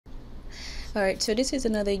All right, so this is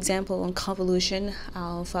another example on convolution,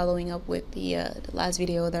 following up with the last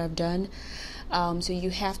video that I've done. So you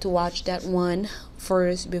have to watch that one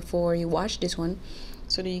first before you watch this one,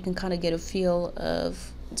 so that you can kind of get a feel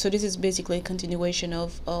of. So this is basically a continuation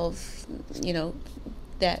of you know,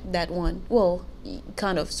 that one. Well,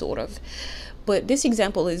 kind of, sort of, but this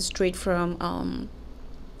example is straight from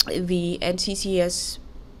the NCCS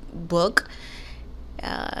book.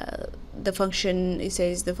 The function, it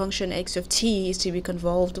says the function x of t is to be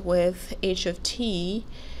convolved with h of t.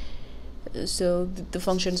 So the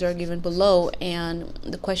functions are given below, and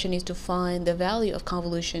the question is to find the value of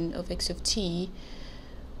convolution of x of t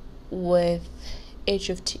with h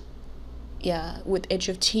of t, with h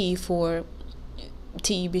of t for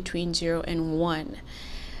t between 0 and 1.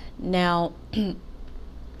 Now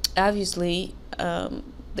obviously the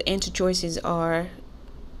answer choices are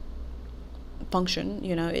function,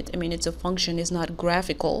 you know, I mean it's a function, it's not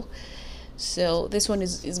graphical, so this one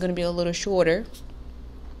is going to be a little shorter,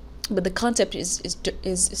 but the concept is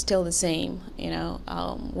still the same. You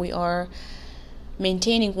know, we are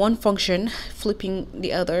maintaining one function, flipping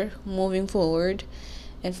the other, moving forward,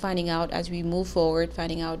 and finding out, as we move forward,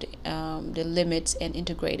 finding out the limits and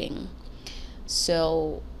integrating.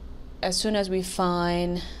 So as soon as we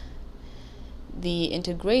find the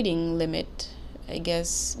integrating limit, I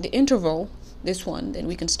guess the interval, this one, then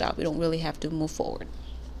we can stop. We don't really have to move forward.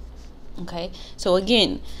 Okay, so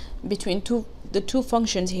again, between the two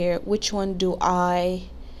functions here, which one do I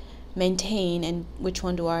maintain and which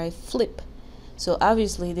one do I flip? So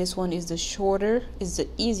obviously this one is the shorter, is the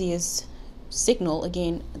easiest signal.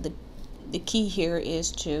 Again, the key here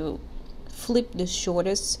is to flip the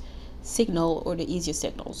shortest signal or the easiest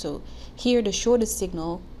signal. So here the shortest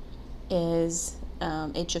signal is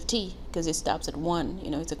h of t, because it stops at 1.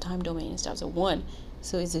 You know, it's a time domain, it stops at 1,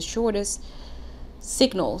 so it's the shortest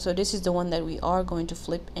signal. So this is the one that we are going to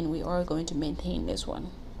flip, and we are going to maintain this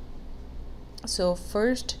one. So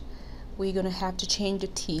first we're going to have to change the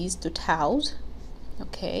t's to taus.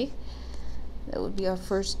 Okay, that would be our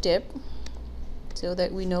first step, so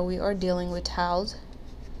that we know we are dealing with taus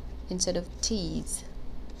instead of t's.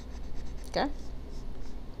 Okay,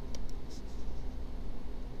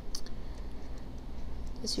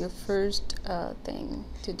 it's your first thing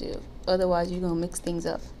to do, otherwise you're gonna mix things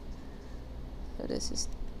up. So this is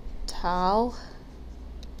tau,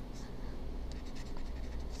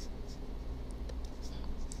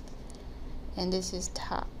 and this is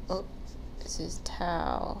tau. Oh, this is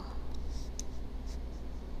tau.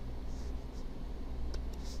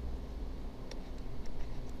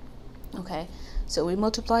 Okay, so we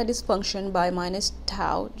multiply this function by minus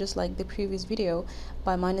tau, just like the previous video,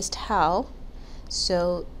 by minus tau.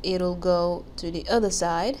 So it'll go to the other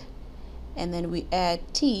side, and then we add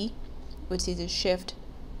t, which is a shift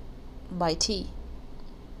by t.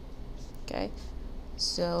 Okay,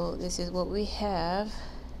 so this is what we have.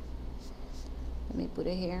 Let me put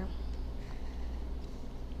it here.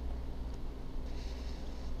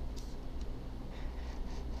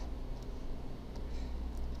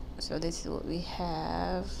 So this is what we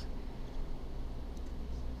have.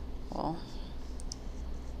 Well,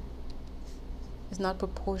 it's not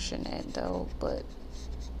proportionate though, but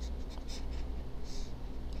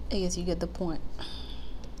I guess you get the point.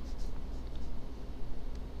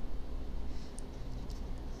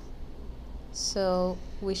 So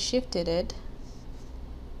we shifted it,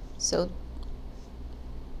 so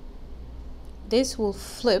this will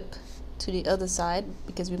flip to the other side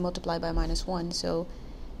because we multiply by minus 1, so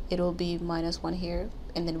it'll be minus 1 here,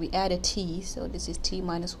 and then we add a t, so this is t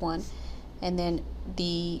minus 1, and then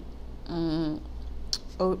the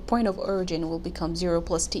point of origin will become 0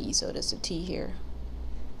 plus t, so there's a t here.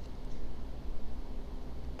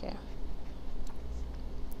 Okay,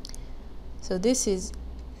 so this is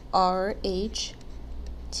RH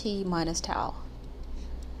t minus tau.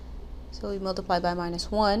 So we multiply by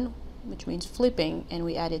minus 1, which means flipping, and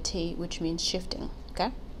we added t, which means shifting.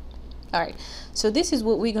 Okay, all right, so this is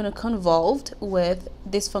what we're going to convolve with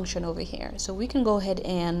this function over here. So we can go ahead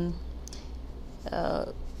and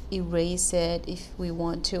erase it if we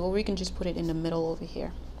want to, or we can just put it in the middle over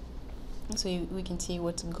here, so we can see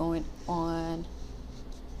what's going on.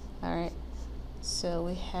 All right, so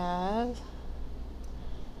we have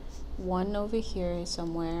 1 over here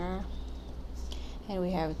somewhere, and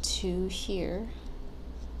we have 2 here.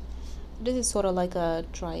 This is sort of like a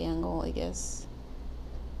triangle, I guess.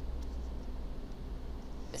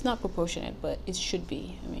 It's not proportionate, but it should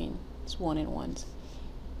be. I mean, it's 1 and 1s.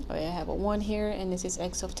 Okay, I have a 1 here, and this is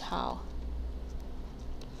x of tau.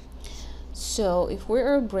 So if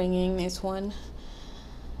we're bringing this one,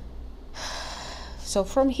 so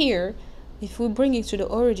from here if we bring it to the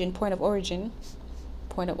origin, point of origin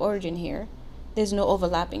here, there's no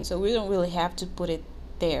overlapping, so we don't really have to put it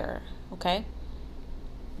there. Okay,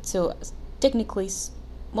 so technically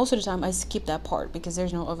most of the time I skip that part because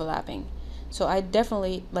there's no overlapping. So I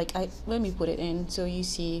definitely, like, let me put it in so you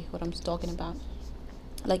see what I'm talking about.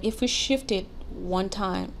 Like, if we shift it one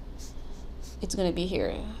time, it's gonna be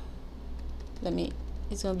here.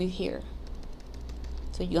 It's gonna be here.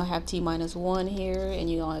 So you're gonna have t minus 1 here,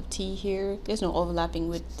 and you're gonna have t here. There's no overlapping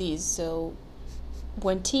with these, so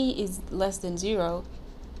when t is less than 0,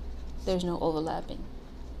 there's no overlapping.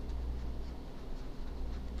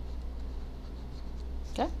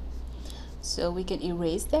 Okay, so we can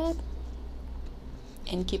erase that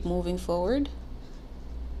and keep moving forward,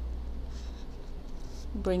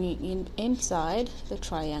 bringing in inside the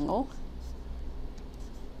triangle.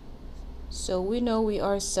 So we know we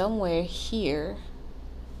are somewhere here.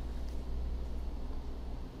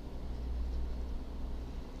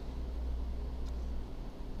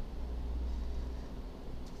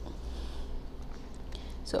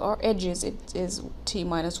 So our edges, it is t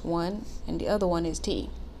minus 1, and the other one is t.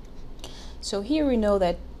 So here we know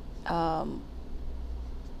that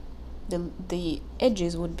the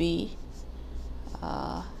edges would be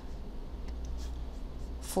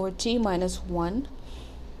for t minus 1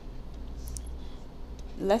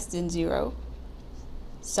 less than 0,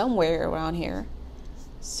 somewhere around here.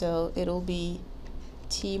 So it'll be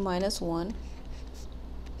t minus 1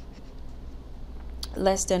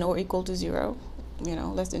 less than or equal to 0, you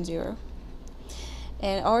know, less than 0,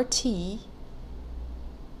 and our t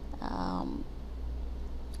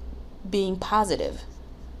being positive.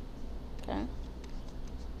 Okay,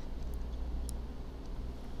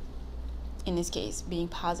 in this case being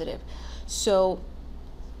positive. So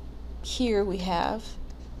here we have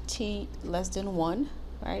t less than 1,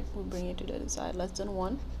 right? We'll bring it to the other side, less than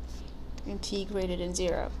 1, and t greater than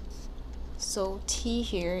 0. So t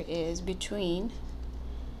here is between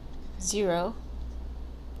 0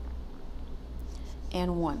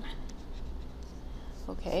 and 1.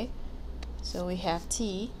 Okay, so we have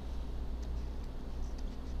t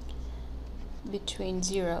between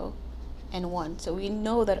 0 and 1. So we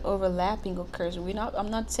know that overlapping occurs.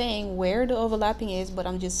 I'm not saying where the overlapping is, but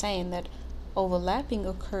I'm just saying that overlapping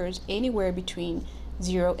occurs anywhere between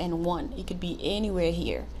 0 and 1. It could be anywhere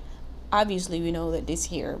here. Obviously we know that this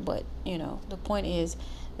here, but you know, the point is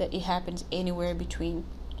that it happens anywhere between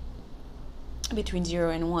 0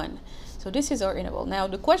 and 1. So this is our interval. Now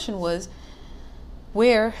the question was,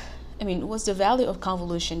 what's the value of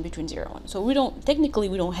convolution between 0 and 1? So technically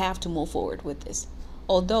we don't have to move forward with this,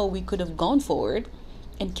 although we could have gone forward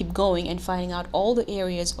and keep going and finding out all the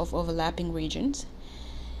areas of overlapping regions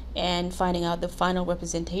and finding out the final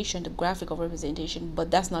representation, the graphical representation,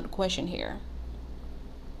 but that's not the question here.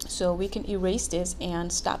 So we can erase this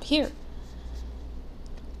and stop here.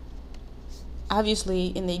 Obviously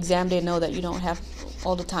in the exam they know that you don't have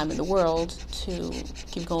all the time in the world to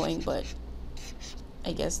keep going, but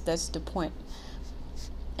I guess that's the point.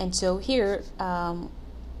 And so here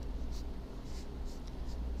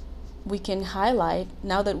we can highlight,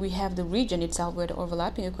 now that we have the region itself where the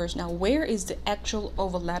overlapping occurs, now where is the actual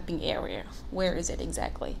overlapping area? Where is it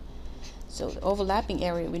exactly? So the overlapping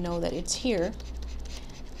area, we know that it's here.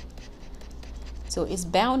 So it's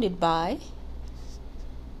bounded by,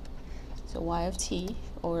 so y of t,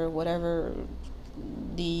 or whatever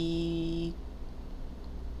the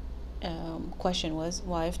question was,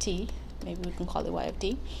 y of t, maybe we can call it y of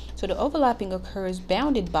t. So the overlapping occurs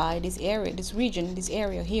bounded by this area, this region, this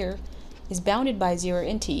area here is bounded by 0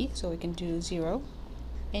 and t. So we can do 0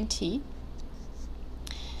 and t.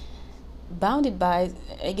 Bounded by,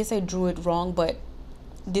 I guess I drew it wrong, but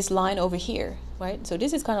this line over here, right? So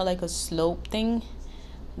this is kind of like a slope thing,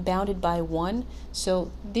 bounded by 1.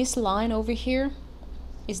 So this line over here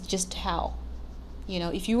is just tau. You know,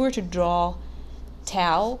 if you were to draw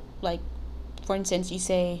tau, like for instance you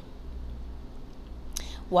say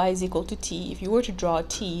y is equal to t, if you were to draw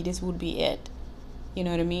t, this would be it. You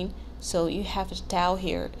know what I mean? So you have a tau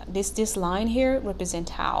here. This line here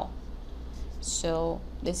represents tau. So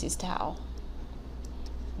this is tau,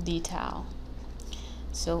 d tau.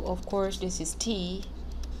 So of course this is t,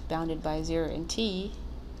 bounded by 0 and t,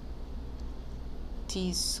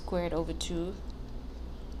 t squared over 2,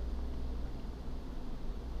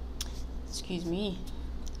 excuse me,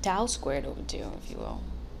 tau squared over 2, if you will.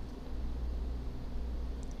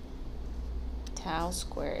 Tau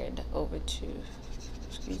squared over 2.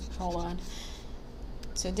 Excuse me, hold on.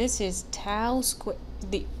 So this is tau squared,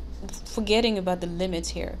 forgetting about the limits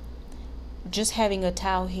here, just having a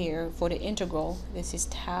tau here for the integral, this is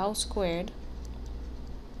tau squared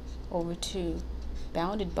over 2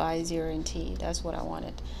 bounded by 0 and t. That's what I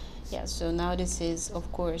wanted. Yeah, so now this is,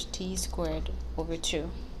 of course, t squared over 2.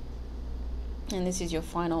 And this is your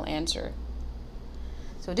final answer.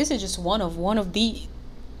 So this is just one of the,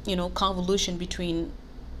 convolution between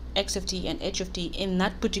x of t and h of t in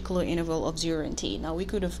that particular interval of 0 and t. Now we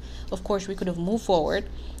could have, of course, moved forward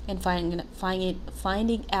and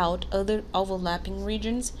finding out other overlapping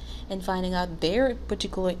regions and finding out their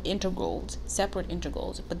particular integrals, separate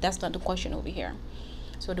integrals, but that's not the question over here.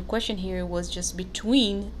 So the question here was just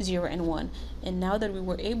between 0 and 1, and now that we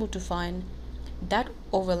were able to find that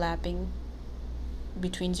overlapping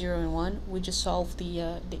between 0 and 1, we just solved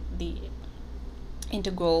the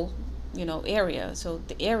integral area. So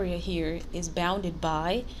the area here is bounded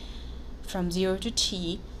by, from 0 to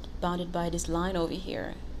t, bounded by this line over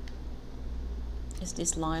here. It's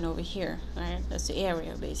this line over here, right? That's the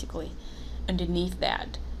area basically underneath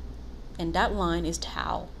that, and that line is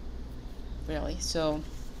tau, really. So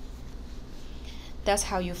that's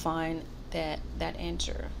how you find that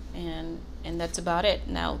answer, and that's about it.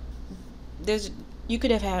 Now you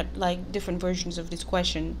could have had like different versions of this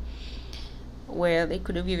question where they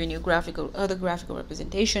could have given you other graphical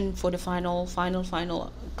representation for the final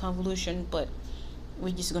convolution, but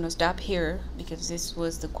we're just gonna stop here because this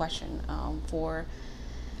was the question for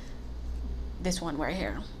this one right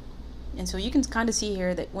here. And so you can kind of see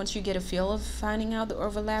here that once you get a feel of finding out the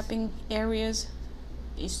overlapping areas,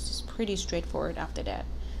 it's just pretty straightforward after that.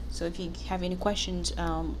 So if you have any questions,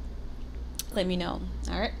 let me know.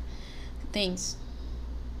 All right, thanks.